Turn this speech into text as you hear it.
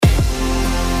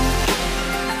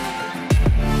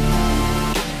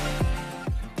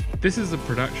This is a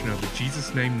production of the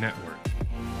Jesus Name Network.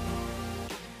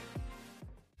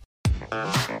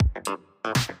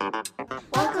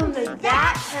 Welcome to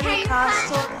That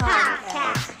Pentecostal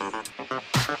Podcast.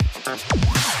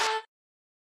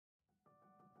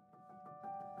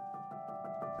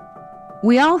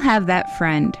 We all have that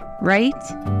friend, right?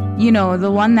 You know, the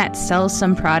one that sells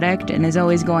some product and is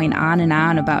always going on and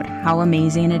on about how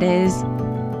amazing it is.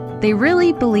 They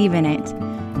really believe in it,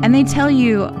 and they tell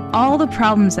you all the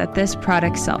problems that this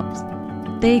product solves.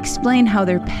 They explain how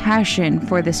their passion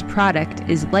for this product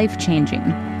is life-changing.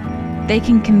 They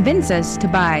can convince us to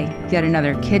buy yet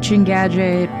another kitchen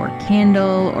gadget or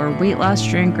candle or weight loss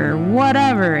drink or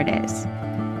whatever it is.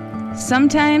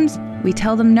 Sometimes we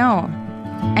tell them no,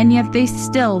 and yet they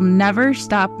still never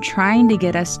stop trying to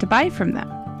get us to buy from them.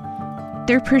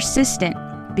 They're persistent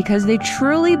because they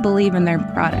truly believe in their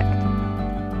product.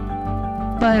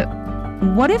 But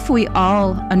what if we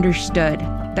all understood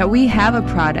that we have a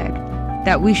product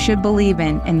that we should believe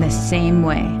in the same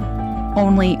way?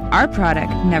 Only our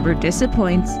product never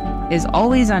disappoints, is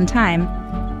always on time,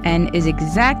 and is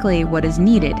exactly what is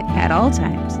needed at all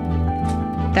times.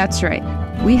 That's right.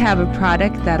 We have a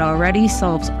product that already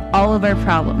solves all of our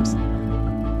problems.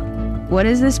 What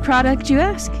is this product, you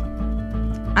ask?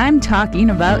 I'm talking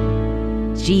about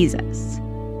Jesus.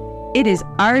 It is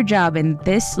our job in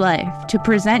this life to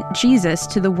present Jesus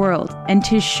to the world and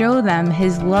to show them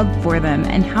his love for them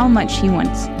and how much he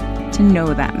wants to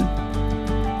know them.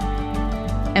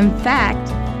 In fact,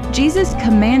 Jesus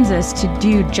commands us to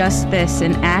do just this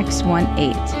in Acts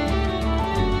 1:8.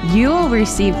 You will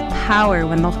receive power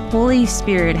when the Holy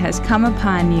Spirit has come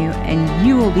upon you, and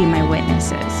you will be my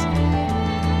witnesses.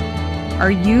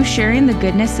 Are you sharing the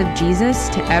goodness of Jesus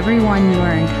to everyone you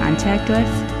are in contact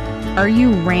with? Are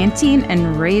you ranting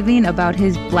and raving about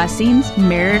his blessings,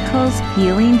 miracles,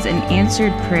 healings, and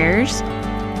answered prayers?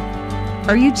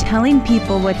 Are you telling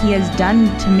people what he has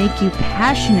done to make you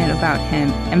passionate about him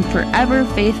and forever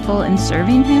faithful in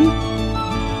serving him?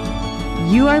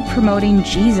 You are promoting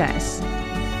Jesus.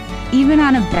 Even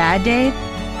on a bad day,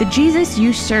 the Jesus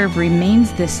you serve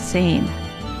remains the same.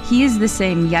 He is the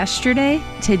same yesterday,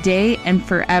 today, and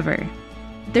forever.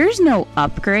 There's no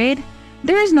upgrade.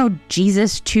 There is no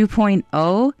Jesus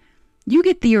 2.0. You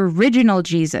get the original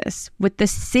Jesus with the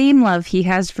same love he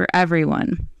has for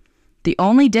everyone. The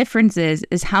only difference is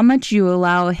how much you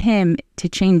allow him to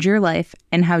change your life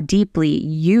and how deeply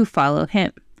you follow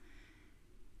him.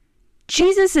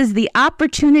 Jesus is the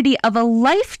opportunity of a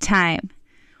lifetime.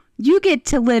 You get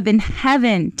to live in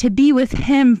heaven, to be with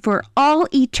him for all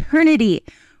eternity.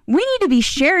 We need to be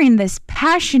sharing this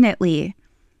passionately.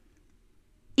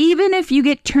 Even if you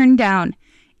get turned down,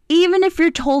 even if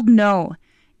you're told no,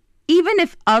 even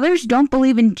if others don't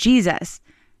believe in Jesus,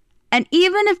 and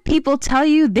even if people tell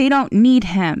you they don't need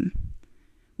him,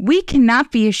 we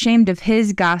cannot be ashamed of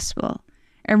his gospel.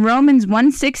 In Romans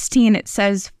 1:16 it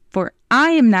says, "For I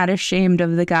am not ashamed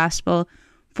of the gospel,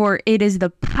 for it is the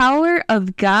power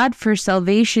of God for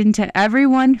salvation to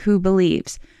everyone who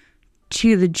believes,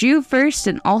 to the Jew first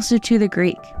and also to the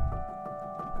Greek."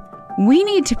 We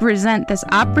need to present this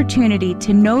opportunity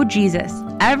to know Jesus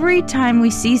every time we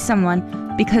see someone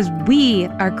because we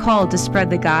are called to spread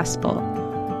the gospel.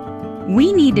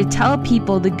 We need to tell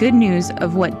people the good news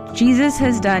of what Jesus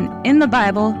has done in the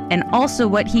Bible and also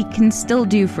what he can still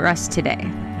do for us today.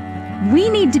 We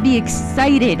need to be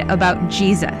excited about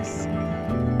Jesus.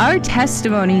 Our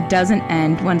testimony doesn't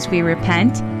end once we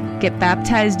repent, get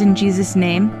baptized in Jesus'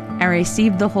 name, and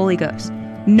receive the Holy Ghost.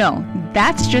 No,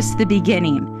 that's just the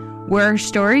beginning. Where our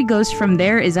story goes from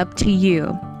there is up to you.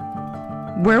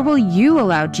 Where will you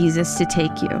allow Jesus to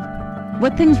take you?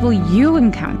 What things will you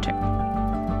encounter?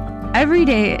 Every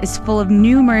day is full of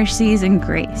new mercies and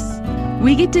grace.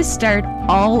 We get to start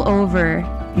all over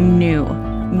new.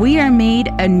 We are made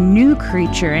a new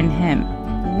creature in him.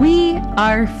 We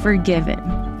are forgiven.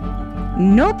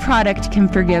 No product can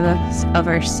forgive us of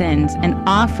our sins and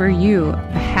offer you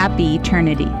a happy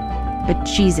eternity, but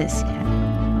Jesus can.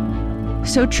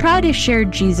 So try to share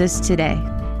Jesus today.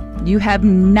 You have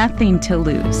nothing to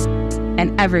lose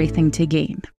and everything to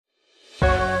gain.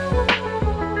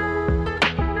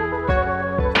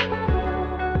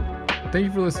 Thank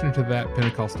you for listening to That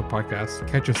Pentecostal Podcast.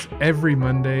 Catch us every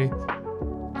Monday.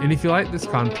 And if you like this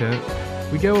content,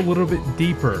 we go a little bit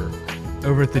deeper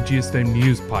over at the Jesus Name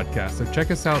News podcast. So check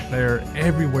us out there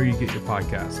everywhere you get your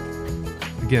podcast.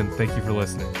 Again, thank you for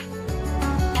listening.